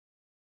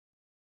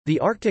The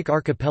Arctic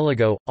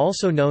Archipelago,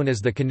 also known as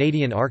the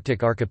Canadian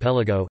Arctic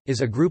Archipelago, is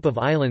a group of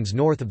islands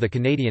north of the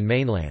Canadian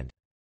mainland.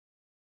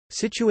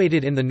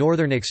 Situated in the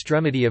northern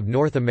extremity of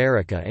North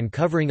America and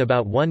covering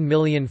about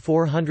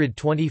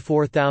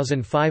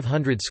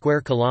 1,424,500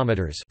 square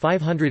kilometers,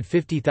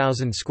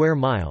 550,000 square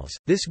miles,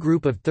 this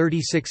group of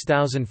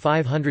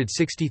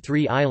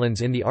 36,563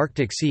 islands in the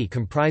Arctic Sea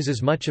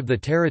comprises much of the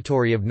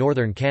territory of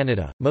northern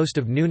Canada, most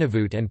of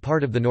Nunavut and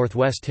part of the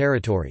Northwest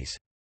Territories.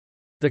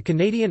 The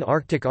Canadian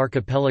Arctic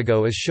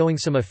Archipelago is showing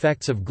some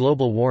effects of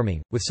global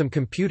warming, with some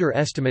computer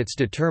estimates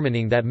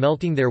determining that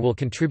melting there will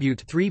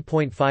contribute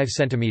 3.5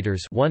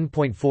 centimeters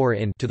 (1.4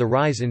 in) to the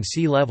rise in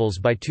sea levels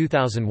by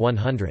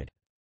 2100.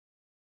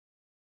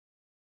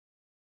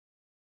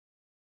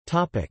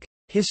 Topic: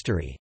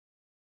 History.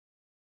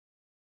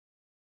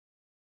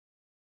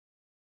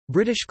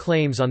 British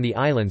claims on the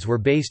islands were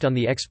based on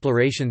the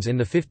explorations in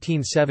the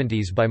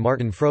 1570s by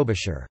Martin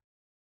Frobisher.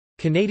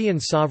 Canadian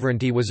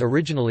sovereignty was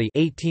originally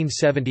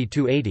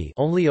 1870–80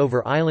 only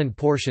over island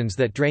portions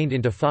that drained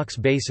into Fox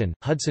Basin,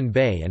 Hudson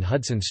Bay and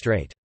Hudson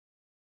Strait.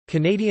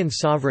 Canadian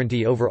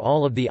sovereignty over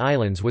all of the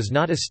islands was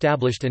not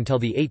established until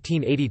the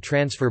 1880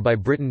 transfer by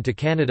Britain to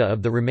Canada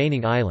of the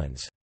remaining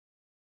islands.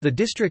 The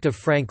District of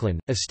Franklin,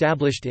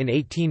 established in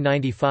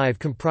 1895,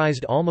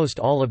 comprised almost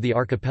all of the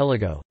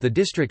archipelago. The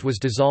district was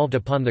dissolved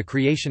upon the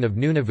creation of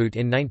Nunavut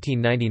in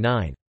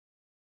 1999.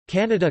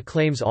 Canada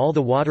claims all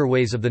the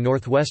waterways of the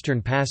Northwestern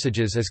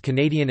Passages as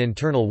Canadian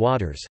internal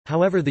waters,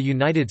 however the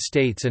United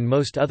States and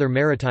most other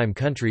maritime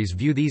countries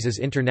view these as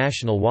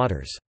international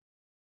waters.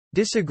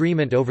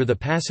 Disagreement over the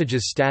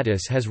passages'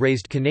 status has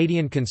raised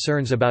Canadian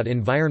concerns about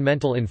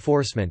environmental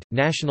enforcement,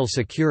 national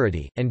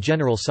security, and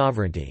general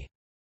sovereignty.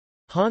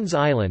 Hans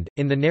Island,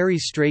 in the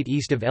Nares Strait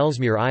east of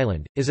Ellesmere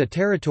Island, is a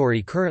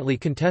territory currently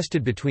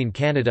contested between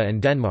Canada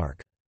and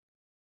Denmark.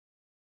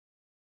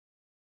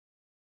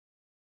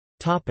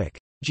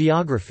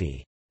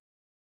 Geography.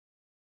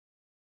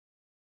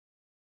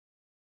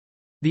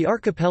 The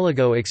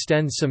archipelago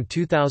extends some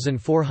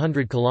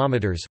 2,400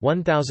 kilometers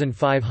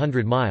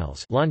 (1,500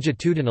 miles)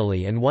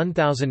 longitudinally and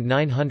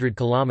 1,900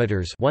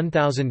 kilometers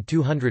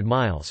 (1,200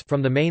 miles)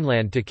 from the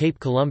mainland to Cape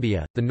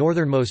Columbia, the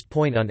northernmost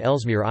point on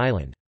Ellesmere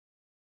Island.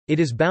 It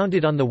is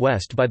bounded on the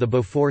west by the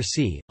Beaufort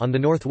Sea, on the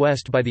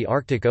northwest by the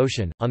Arctic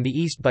Ocean, on the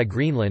east by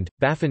Greenland,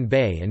 Baffin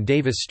Bay and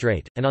Davis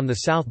Strait, and on the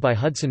south by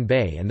Hudson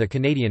Bay and the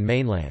Canadian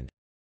mainland.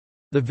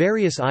 The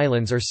various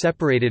islands are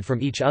separated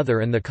from each other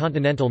and the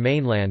continental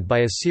mainland by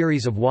a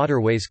series of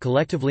waterways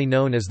collectively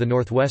known as the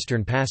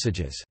Northwestern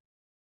Passages.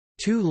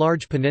 Two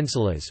large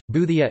peninsulas,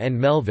 Boothia and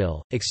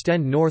Melville,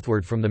 extend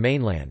northward from the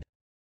mainland.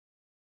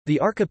 The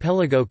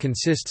archipelago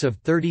consists of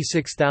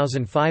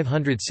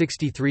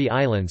 36,563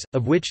 islands,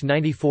 of which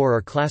 94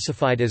 are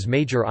classified as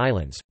major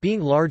islands, being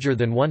larger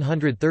than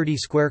 130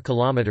 square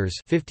kilometers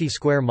 (50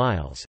 square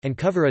miles) and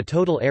cover a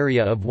total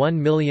area of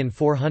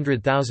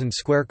 1,400,000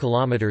 square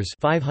kilometers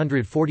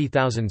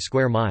 (540,000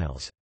 square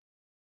miles).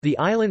 The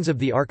islands of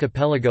the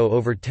archipelago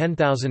over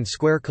 10,000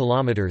 square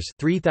kilometers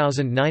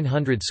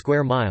 (3,900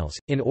 square miles)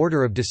 in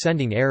order of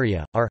descending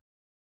area are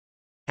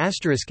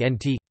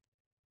 *NT.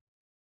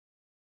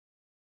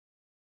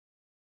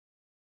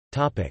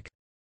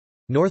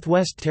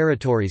 Northwest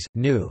Territories,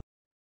 New.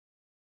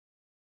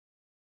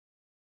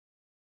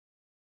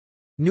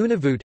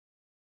 Nunavut.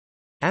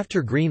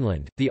 After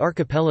Greenland, the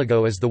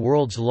archipelago is the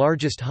world's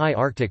largest high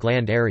Arctic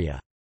land area.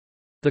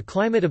 The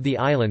climate of the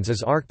islands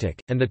is Arctic,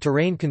 and the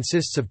terrain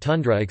consists of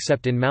tundra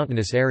except in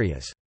mountainous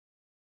areas.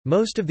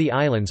 Most of the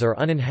islands are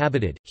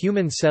uninhabited.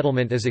 Human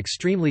settlement is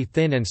extremely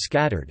thin and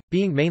scattered,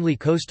 being mainly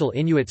coastal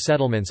Inuit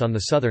settlements on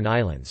the southern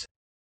islands.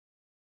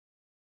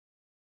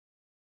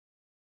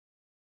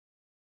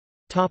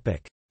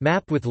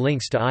 Map with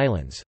links to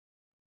islands.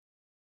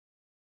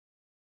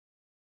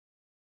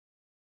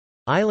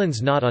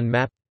 Islands not on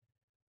map.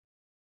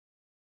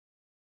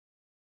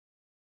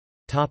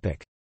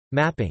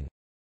 Mapping.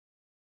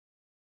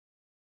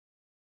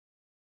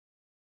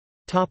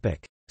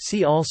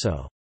 See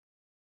also: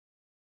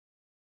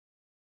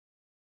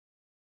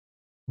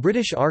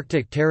 British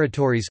Arctic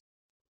territories,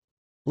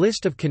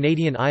 List of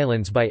Canadian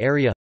islands by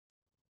area,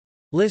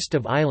 List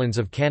of islands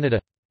of Canada.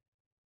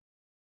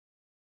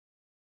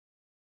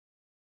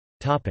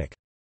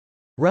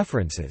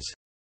 References.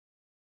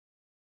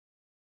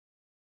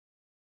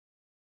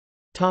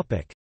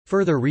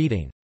 Further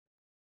reading.